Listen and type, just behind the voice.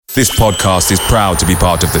This podcast is proud to be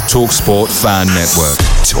part of the TalkSport Fan Network.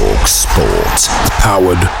 TalkSport.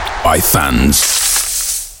 Powered by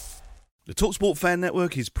fans. The TalkSport Fan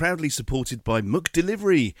Network is proudly supported by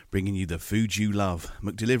McDelivery, bringing you the food you love.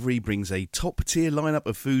 McDelivery brings a top-tier lineup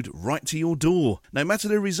of food right to your door. No matter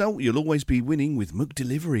the result, you'll always be winning with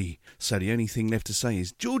McDelivery. So the only thing left to say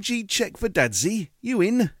is, Georgie, check for Dadsy. You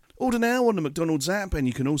in? Order now on the McDonald's app, and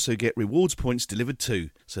you can also get rewards points delivered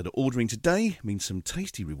too. So that ordering today means some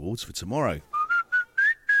tasty rewards for tomorrow.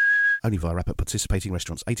 Only via app at participating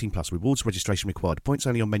restaurants. 18 plus. Rewards registration required. Points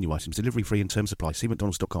only on menu items. Delivery free and terms apply. See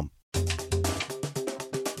mcdonalds.com.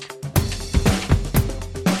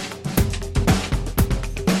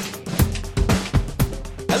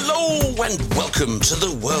 Hello and welcome to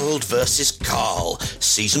The World vs. Carl,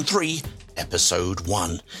 Season 3, Episode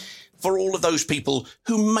 1. For all of those people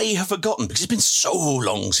who may have forgotten, because it's been so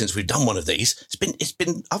long since we've done one of these, it's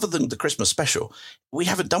been other than the Christmas special, we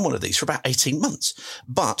haven't done one of these for about 18 months.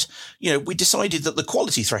 But, we decided that the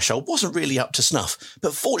quality threshold wasn't really up to snuff.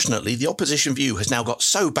 But fortunately, the opposition view has now got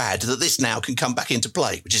so bad that this now can come back into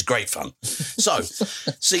play, which is great fun. So,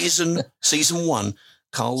 season 1,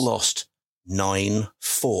 Carl lost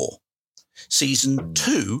 9-4. Season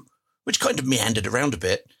 2, which kind of meandered around a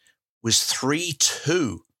bit, was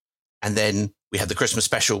 3-2. And then we had the Christmas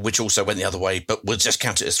special, which also went the other way, but we'll just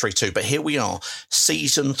count it as 3-2. But here we are,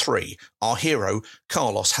 Season 3. Our hero,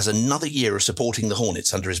 Carlos, has another year of supporting the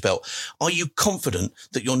Hornets under his belt. Are you confident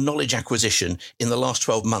that your knowledge acquisition in the last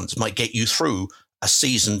 12 months might get you through a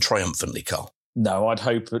season triumphantly, Carl? No, I'd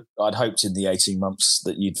hoped in the 18 months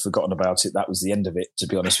that you'd forgotten about it. That was the end of it, to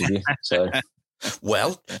be honest with you. So,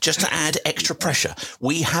 well, just to add extra pressure,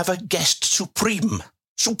 we have a guest supreme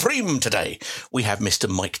today. We have Mr.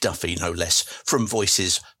 Mike Duffy, no less, from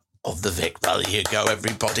Voices of the Vic. Well, here you go,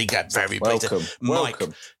 everybody. Get very welcome. Mike,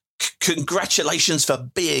 congratulations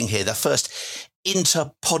for being here. The first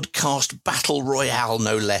inter-podcast battle royale,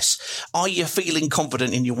 no less. Are you feeling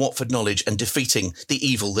confident in your Watford knowledge and defeating the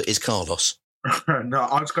evil that is Carlos? No,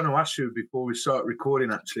 I was going to ask you before we start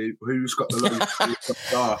recording, actually, who's got the lowest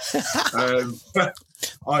star.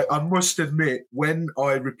 I must admit, when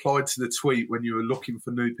I replied to the tweet when you were looking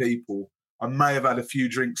for new people, I may have had a few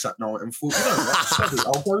drinks that night and thought,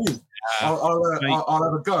 I'll go in. I'll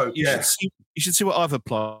have a go. You should see what I've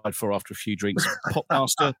applied for after a few drinks.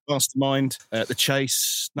 Popmaster, Mastermind, The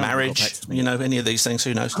Chase, marriage, any of these things,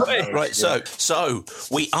 who knows? Right, so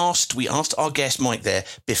we asked our guest Mike there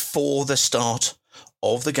before the start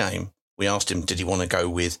of the game. We asked him, did he want to go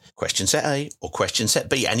with question set A or question set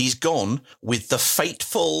B? And he's gone with the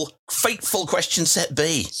fateful question set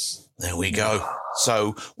B. There we go.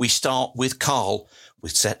 So we start with Carl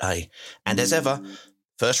with set A. And as ever,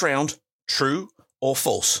 first round, true or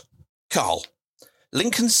false? Carl,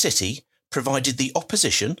 Lincoln City provided the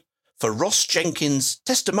opposition for Ross Jenkins'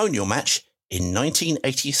 testimonial match in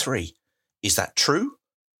 1983. Is that true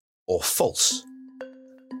or false?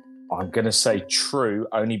 I'm going to say true,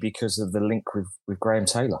 only because of the link with Graham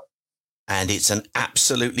Taylor. And it's an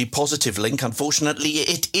absolutely positive link. Unfortunately,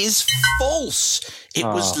 it is false. It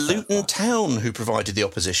was Luton Town who provided the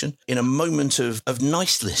opposition in a moment of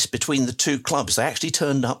niceness between the two clubs. They actually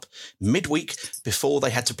turned up midweek before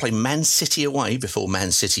they had to play Man City away, before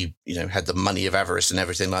Man City, had the money of avarice and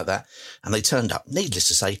everything like that. And they turned up. Needless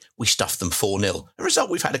to say, we stuffed them 4-0. A result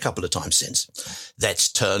we've had a couple of times since. Let's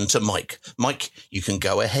turn to Mike. Mike, you can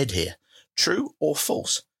go ahead here. True or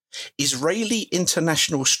false? Israeli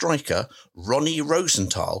international striker Ronnie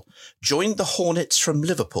Rosenthal joined the Hornets from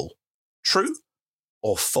Liverpool. True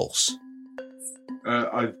or false?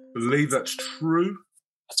 I believe that's true.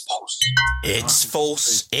 That's false. It's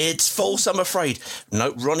false. It's false, I'm afraid.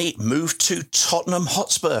 No, Ronnie moved to Tottenham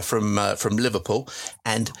Hotspur from Liverpool.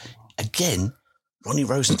 And again, Ronnie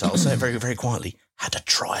Rosenthal, say it very, very quietly, had a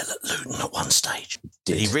trial at Luton at one stage.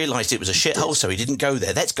 He realised it was a shithole, so he didn't go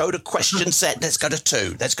there. Let's go to question set. Let's go to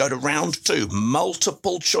 2. Let's go to round 2.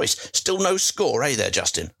 Multiple choice. Still no score, there,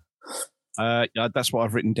 Justin? That's what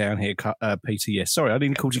I've written down here, Peter. Yes, sorry, I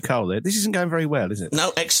didn't call you Carl there. This isn't going very well, is it?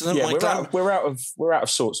 No, excellent. Yeah, we're out of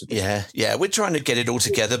sorts. Yeah, we're trying to get it all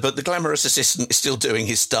together, but the glamorous assistant is still doing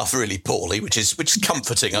his stuff really poorly, which is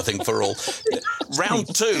comforting, I think, for all.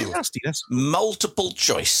 Round 2, multiple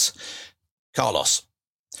choice. Carlos,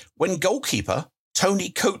 when goalkeeper Tony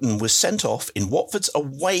Coton was sent off in Watford's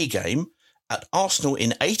away game at Arsenal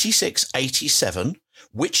in 86-87,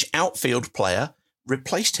 which outfield player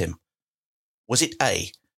replaced him? Was it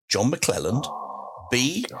A, John McClelland,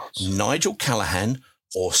 B, Nigel Callaghan,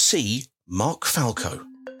 or C, Mark Falco?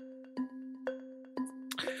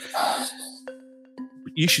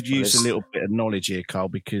 You should use a little bit of knowledge here, Carl,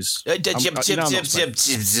 because No,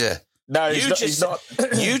 he's not.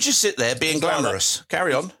 You just sit there being glamorous.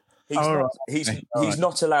 Carry on. He's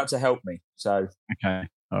not allowed to help me. So okay,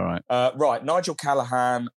 all right. Right, Nigel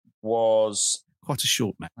Callaghan was quite a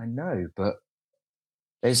short man. I know, but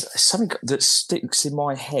there's something that sticks in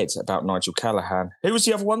my head about Nigel Callaghan. Who was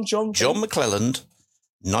the other one, John? John McClelland,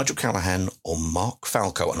 Nigel Callaghan, or Mark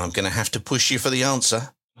Falco? And I'm going to have to push you for the answer.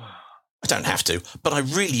 I don't have to, but I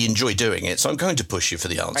really enjoy doing it, so I'm going to push you for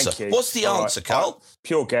the answer. Thank you. What's the answer, Carl?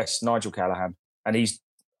 Pure guess, Nigel Callaghan. And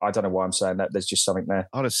I don't know why I'm saying that. There's just something there.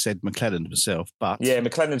 I'd have said McClelland myself, but... Yeah,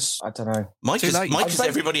 McClelland's, I don't know. Mike is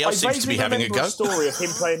everybody else seems to be having a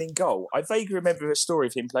go. I vaguely remember a story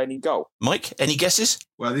of him playing in goal. Mike, any guesses?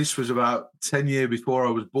 Well, this was about 10 years before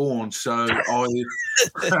I was born, so I...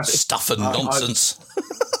 Stuff and nonsense.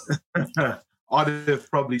 I'd have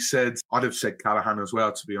said Callaghan as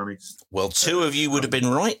well, to be honest. Well, two of you would have been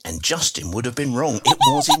right, and Justin would have been wrong. It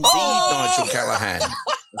was indeed Nigel Callaghan.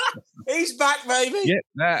 He's back, baby. Get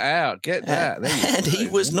that out. Get that. And he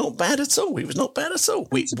was not bad at all.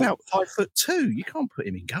 He's about 5'2". You can't put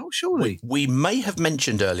him in goal, surely. We may have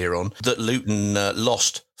mentioned earlier on that Luton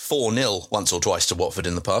lost 4-0 once or twice to Watford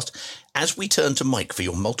in the past. As we turn to Mike for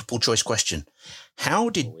your multiple choice question, how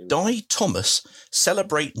did Di Thomas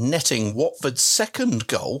celebrate netting Watford's second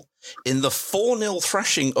goal in the 4-0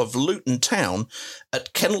 thrashing of Luton Town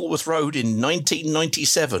at Kenilworth Road in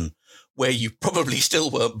 1997? Where you probably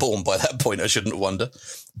still weren't born by that point, I shouldn't wonder.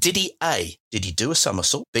 Did he do a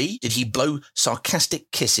somersault? B, did he blow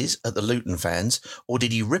sarcastic kisses at the Luton fans? Or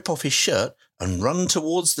did he rip off his shirt and run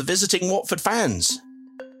towards the visiting Watford fans?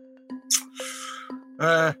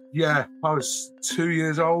 Yeah, I was 2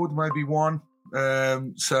 years old, maybe one.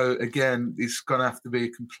 So again, it's going to have to be a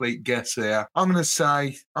complete guess here. I'm going to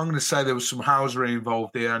say there was some housery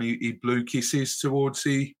involved here, and he blew kisses towards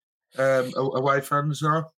the away fans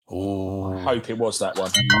now. Oh, I hope it was that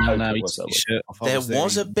one. There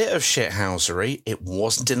was a bit of shithousery. It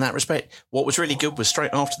wasn't in that respect. What was really good was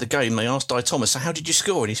straight after the game, they asked Di Thomas, so how did you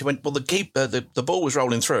score? And he went, well, the ball was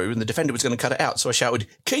rolling through and the defender was going to cut it out. So I shouted,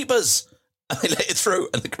 keepers! And they let it through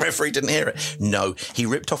and the referee didn't hear it. No, he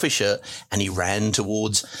ripped off his shirt and he ran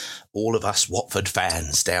towards all of us Watford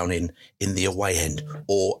fans down in the away end,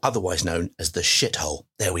 or otherwise known as the shithole.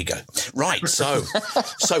 There we go. Right, so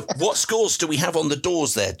what scores do we have on the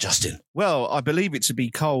doors there, Justin? Well, I believe it to be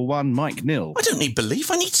Carl 1, Mike 0. I don't need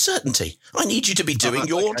belief, I need certainty. I need you to be doing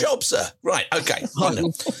your job, sir. Right, okay. It's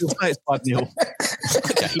 5-0.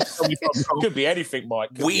 Could be anything,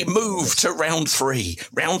 Mike. We move to round 3.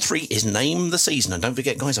 Round 3 is Name the Season. And don't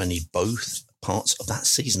forget, guys, I need both parts of that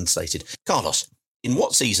season stated. Carlos, in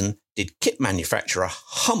what season did kit manufacturer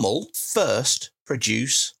Hummel first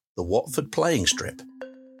produce the Watford playing strip?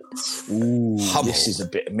 Ooh, Hummel. This is a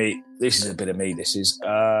bit of me. This is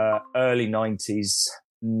early 90s.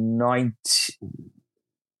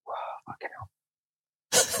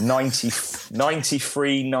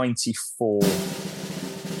 93, 94.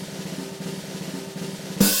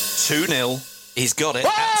 2-0. He's got it.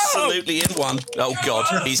 Whoa! Absolutely in one. Oh, God,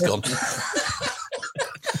 he's gone.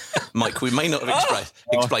 Mike, we may not have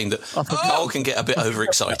explained that Carl can get a bit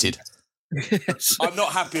overexcited. Yes. I'm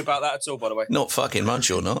not happy about that at all, by the way. Not fucking much,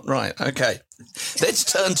 you're not. Right, okay. Let's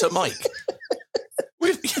turn to Mike.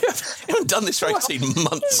 We haven't done this for 18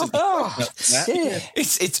 months.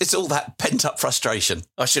 It's all that pent-up frustration.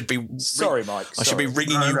 I should be... Sorry, Mike. I should be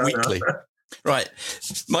ringing you weekly. Right.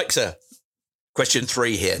 Mike, sir. Question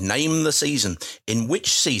 3 here. Name the season. In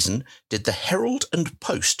which season did the Herald and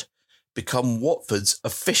Post become Watford's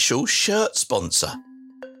official shirt sponsor?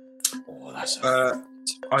 Oh, that's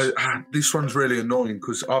this one's really annoying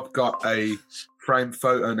because I've got a framed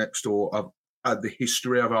photo next door of the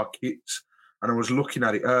history of our kits, and I was looking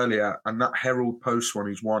at it earlier, and that Herald Post one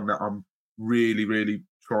is one that I'm really, really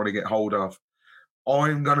trying to get hold of.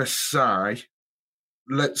 I'm going to say,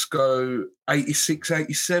 let's go 86,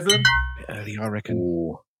 87. Early, I reckon.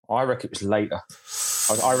 Ooh, I reckon it was later.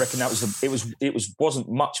 I reckon that was wasn't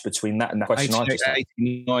much between that and that question.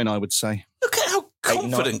 89, I would say. Look at how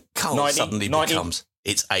confident Carl suddenly becomes.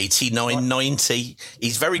 It's 89, 90.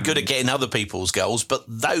 He's very good at getting other people's goals, but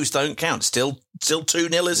those don't count. Still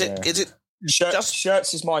 2-0, is it? Is it?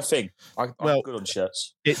 Shirts is my thing. I'm good on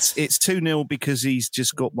shirts. It's 2-0 because he's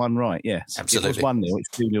just got one right. Yes, absolutely. It was 1-0. It's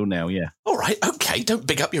 2-0 now. Yeah. All right. Okay. Don't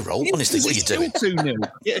big up your role. Honestly, what are you doing? 2-0.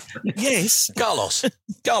 Yeah. Yes. Carlos,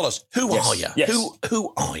 who are you? Yes.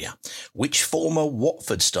 Who are you? Which former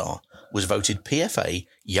Watford star was voted PFA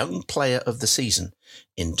Young Player of the Season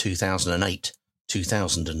in 2008,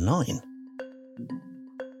 2009?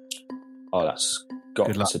 Oh, that's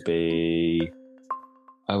got to be.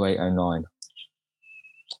 08-09.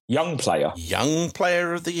 Young player. Young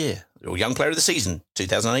player of the year. Or young player of the season,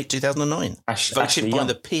 2008-2009. Voted Ashley by Young.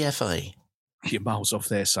 the PFA. You're miles off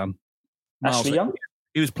there, son. Ashley Young?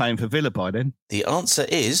 He was playing for Villa by then. The answer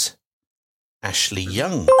is Ashley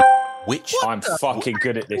Young. Which? I'm fucking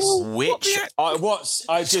good at this.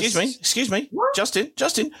 Excuse me. What?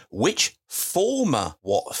 Justin, which former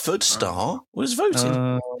Watford star was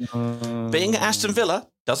voting? Being at Aston Villa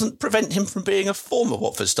doesn't prevent him from being a former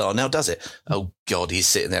Watford star, now does it? Oh, God, he's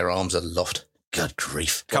sitting there, arms aloft. Good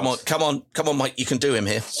grief. Come on, Mike, you can do him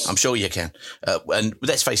here. I'm sure you can. And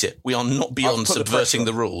let's face it, we are not beyond subverting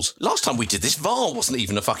the rules. Last time we did this, VAR wasn't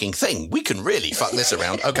even a fucking thing. We can really fuck this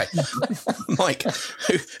around. Okay. Mike,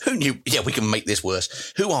 who knew? Yeah, we can make this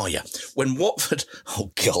worse. Who are you? When Watford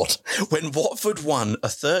won a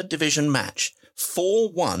third division match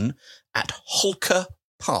 4-1 at Holker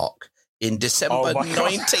Park in December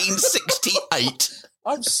 1968...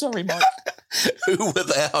 I'm sorry, Mike. Who were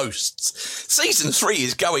their hosts? Season 3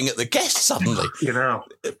 is going at the guest suddenly.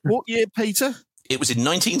 What year, Peter? It was in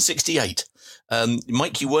 1968.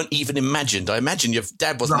 Mike, you weren't even imagined. I imagine your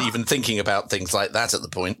dad wasn't even thinking about things like that at the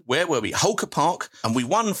point. Where were we? Holker Park, and we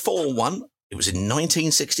won 4-1. It was in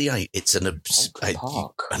 1968. It's an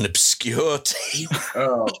obscure team.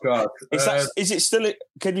 Oh God! Is it still?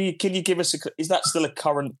 Can you give us? Is that still a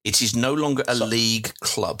current? It is no longer a league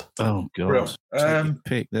club. Oh God!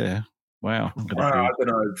 Pick there. Wow. I don't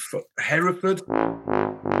know. Hereford.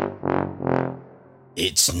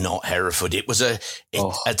 It's not Hereford. It was as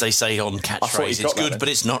they say on catchphrase, it's good, but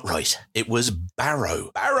it's not right. It was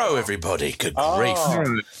Barrow. Barrow, everybody. Good grief.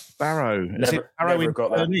 Barrow. Barrow a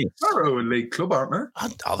league club, aren't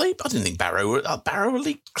they? Are they? I didn't think Barrow a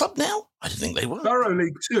league club now. I didn't think they were. Barrow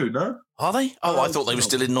League 2, no? Are they? Oh, I thought they were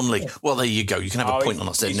still in non-league. Well, there you go. You can have a point on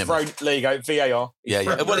us there. Thrown league out, VAR.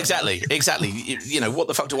 Yeah. Well, exactly. You know, what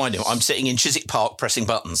the fuck do I know? I'm sitting in Chiswick Park pressing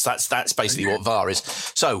buttons. That's basically what VAR is.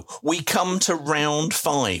 So we come to round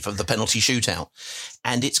 5 of the penalty shootout,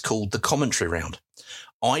 and it's called the commentary round.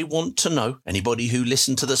 I want to know, anybody who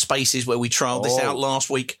listened to the spaces where we trialled this out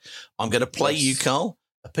last week, I'm going to play you, Carl,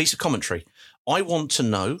 a piece of commentary. I want to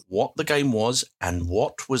know what the game was and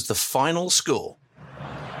what was the final score.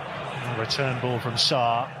 Return ball from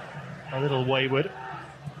Sarr, a little wayward.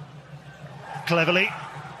 Cleverly.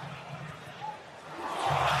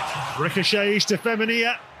 Ricochets to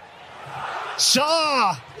Femenia.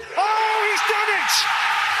 Sarr! Oh, he's done it!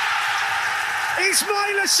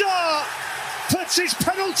 Ismaila Sarr puts his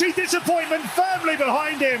penalty disappointment firmly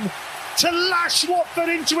behind him to lash Watford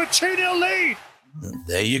into a 2-0 lead.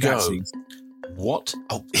 There you go. What?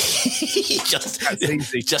 Oh,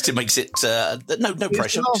 Justin makes it no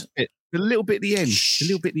pressure. The little bit at the end. The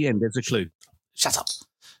little bit at the end. There's a clue. Shut up,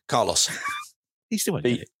 Carlos. He's still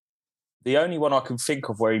the only one I can think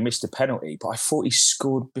of where he missed a penalty, but I thought he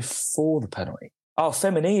scored before the penalty. Oh,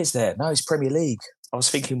 Femini is there. No, it's Premier League. I was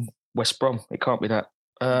thinking West Brom. It can't be that.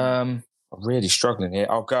 I'm really struggling here.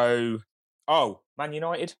 I'll go. Oh, Man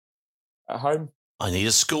United at home. I need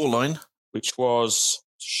a scoreline. Which was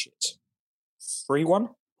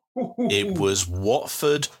 3-1. It was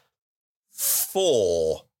Watford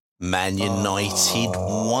 4, Man United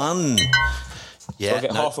 1. Yeah, I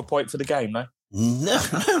get half a point for the game, no? No.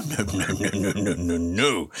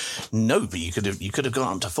 No, but you could have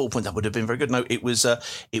gone up to 4 points. That would have been very good. No, it was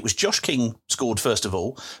Josh King scored first of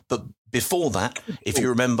all, but before that, if you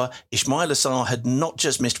remember, Ismaila Sarr had not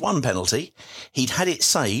just missed one penalty, he'd had it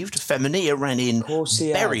saved. Femenia ran in,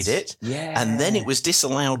 buried it, and then it was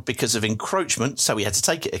disallowed because of encroachment, so he had to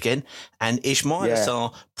take it again. And Ismaila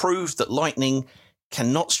Sarr proved that lightning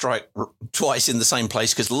cannot strike twice in the same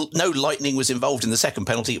place because no lightning was involved in the second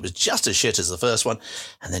penalty. It was just as shit as the first one,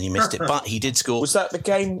 and then he missed it. But he did score. Was that the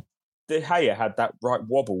game De Gea had that right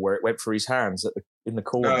wobble where it went through his hands in the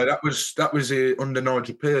corner? No, that was under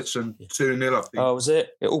Nigel Pearson, 2-0, I think. Oh, was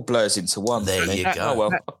it? It all blurs into one. There you go. Oh,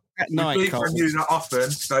 well. At night, you that often,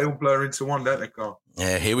 they all blur into one, don't they, Carl?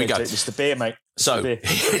 Yeah, here we go. It's the beer, mate. So,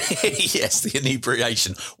 yes, the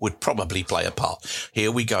inebriation would probably play a part.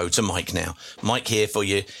 Here we go to Mike now. Mike, here for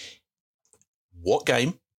you. What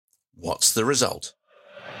game? What's the result?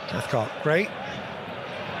 Cathcart, great.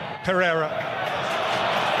 Pereira.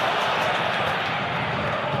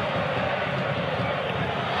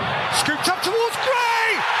 Scooped up towards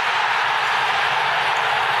Gray!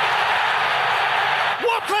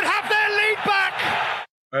 Watford have their lead back!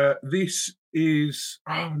 This is...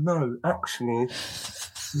 Oh, no, actually...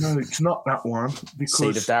 No, it's not that one. Because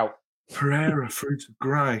Seed of doubt. Pereira through to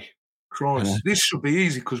Gray. Christ, this should be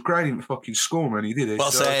easy because Gray didn't fucking score many, did he?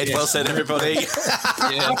 Well said, everybody.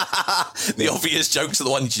 Yeah. The obvious jokes are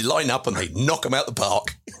the ones you line up and they knock them out the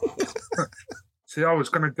park. See, I was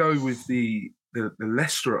going to go with the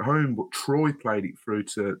Leicester at home, but Troy played it through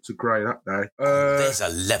to Gray that day. There's a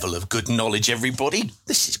level of good knowledge, everybody.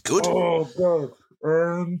 This is good. Oh, God.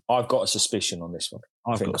 I've got a suspicion on this one.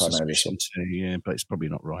 I've think got a I know this suspicion too, yeah, but it's probably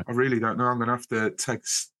not right. I really don't know. I'm going to have to take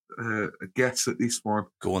a guess at this one.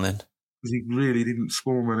 Go on then. Because he really didn't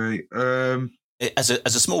score many. As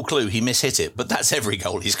a small clue, he mishit it, but that's every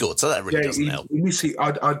goal he scored, so that really doesn't help.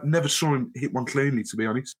 I never saw him hit one cleanly, to be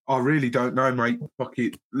honest. I really don't know, mate. Fuck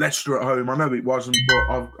it. Leicester at home. I know it wasn't,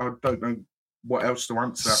 but I don't know what else to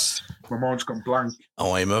answer. My mind's gone blank.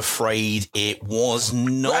 I'm afraid it was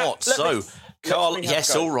not. Carl,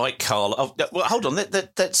 yes, all right, Carl. Oh, well, hold on.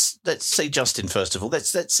 Let's see Justin first of all.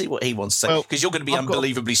 Let's see what he wants to say, because you're going to be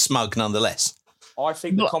unbelievably smug nonetheless. I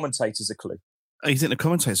think the commentator's a clue. Oh, you think the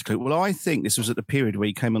commentator's a clue? Well, I think this was at the period where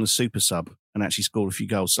he came on a super sub and actually scored a few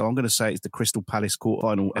goals. So I'm going to say it's the Crystal Palace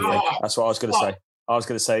quarterfinal. That's what I was going to say. I was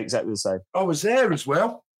going to say exactly the same. I was there as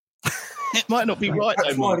well. It might not be right,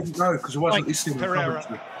 That's why I didn't know, because I wasn't listening to the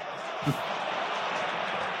commentary.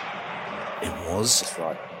 It was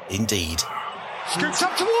right. Indeed. Scoops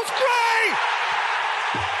up towards Gray!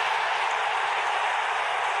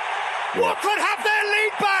 Watford have their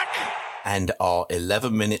lead back! And are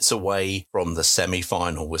 11 minutes away from the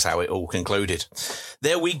semi-final was how it all concluded.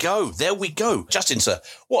 There we go. Justin, sir,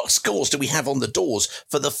 what scores do we have on the doors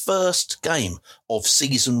for the first game of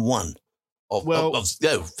season 1? For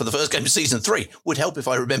the first game of season 3. Would help if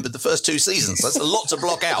I remembered the first 2 seasons. That's a lot to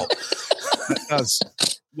block out. It does.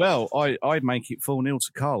 Well, I'd make it 4-0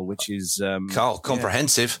 to Carl, which is... Carl,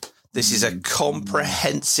 comprehensive. Yeah. This is a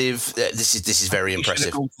comprehensive... This is very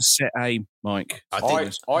impressive. To set A, Mike.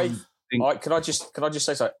 Can I just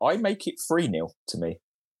say so? I make it 3-0 to me.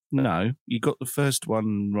 No, you got the first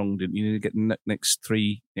one wrong, didn't you? You get the next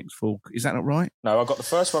 4. Is that not right? No, I got the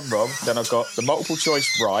first one wrong. Then I got the multiple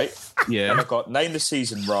choice right. Yeah. Then I got name the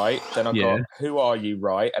season right. Then I got who are you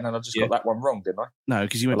right. And then I just got that one wrong, didn't I? No,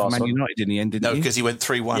 because you went for Man United in the end, didn't you? No, because he went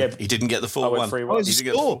 3-1. Yeah, he didn't get the full one.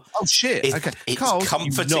 3-1. Oh, shit. Okay. It's Carl,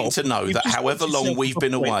 comforting to know that however long we've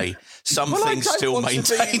been away, some things still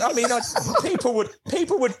maintain. I mean,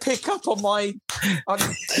 people would pick up on my...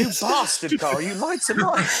 you bastard, Carl. You lied to me.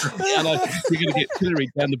 I know. You're going to get pilloried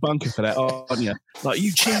down the bunker for that, aren't you? Like,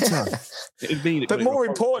 you cheater. But more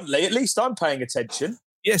importantly, at least I'm paying attention.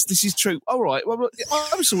 Yes, this is true. All right. Well,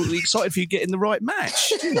 I'm sort of excited for you getting the right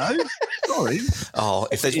match. You know, sorry. Oh,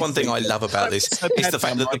 if there's one thing I love about this, it's the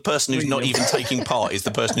fact that the person who's not even taking part is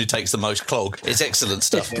the person who takes the most clog. It's excellent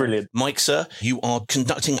stuff. It's brilliant. Mike, sir, you are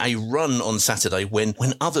conducting a run on Saturday when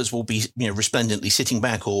others will be, resplendently sitting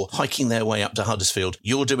back or hiking their way up to Huddersfield.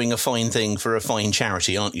 You're doing a fine thing for a fine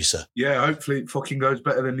charity, aren't you, sir? Yeah, hopefully it fucking goes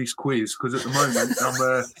better than this quiz, because at the moment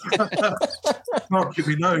I'm not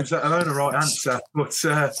giving nose, let alone a right answer. But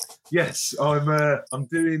yes, I'm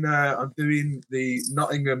doing the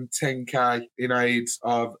Nottingham 10K in aid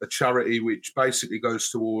of a charity which basically goes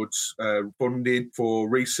towards funding for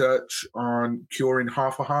research on curing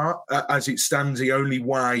half a heart. As it stands, the only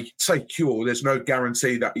way, say cure, there's no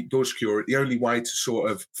guarantee that it does cure it. The only way to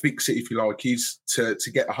sort of fix it, if you like, is to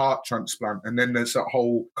get a heart transplant. And then there's that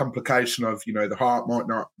whole complication of, the heart might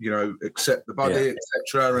not, accept the body,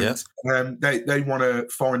 etc. And they want to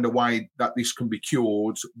find a way that this can be cured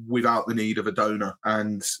without the need of a donor.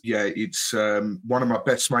 And it's one of my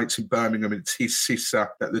best mates in Birmingham. It's his sister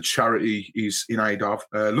that the charity is in aid of.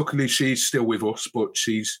 Luckily, she's still with us, but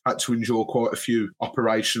she's had to endure quite a few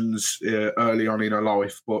operations early on in her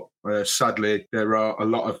life. But sadly, there are a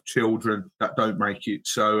lot of children that don't make it.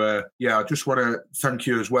 So, I just want to thank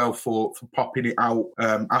you as well for popping it out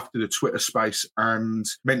after the Twitter space and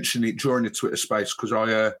mention it during the Twitter space, because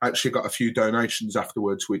I actually got a few donations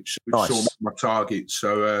afterwards, which nice. Saw my target.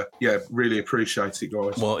 So, really appreciate it,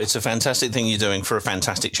 guys. Well, it's a fantastic thing you're doing for a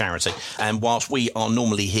fantastic charity. And whilst we are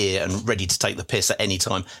normally here and ready to take the piss at any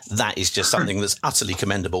time, that is just something that's utterly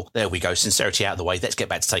commendable. There we go. Sincerity out of the way. Let's get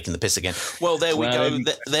back to taking the piss again. Well, there we go.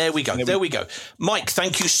 There we go. Mike,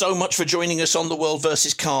 thank you so much for joining us on The World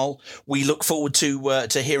versus Carl. We look forward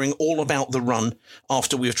to hearing all about the run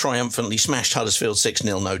after we've triumphantly smashed Huddersfield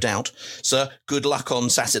 6-0, no doubt. Sir, good luck on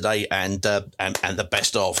Saturday and the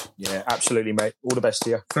best of. Yeah, absolutely, mate. All the best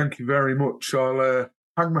to you. Thank you very much. I'll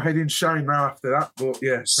hang my head in shame now after that, but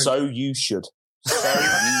yeah. So you should. So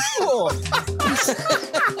you should.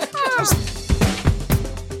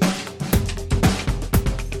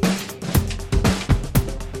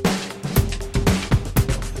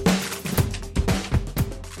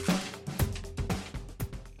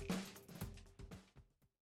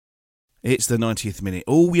 It's the 90th minute.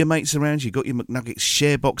 All your mates around, you got your McNuggets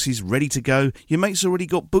share boxes ready to go. Your mates already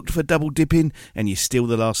got booked for double dipping, and you steal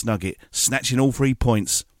the last nugget, snatching all 3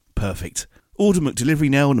 points. Perfect. Order McDelivery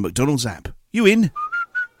now on the McDonald's app. You in?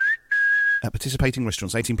 At participating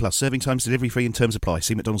restaurants, 18 plus, serving times, delivery free and terms apply.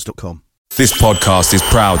 See mcdonalds.com. This podcast is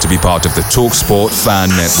proud to be part of the TalkSport Fan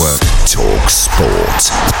Network.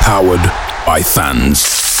 TalkSport. Powered by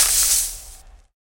fans.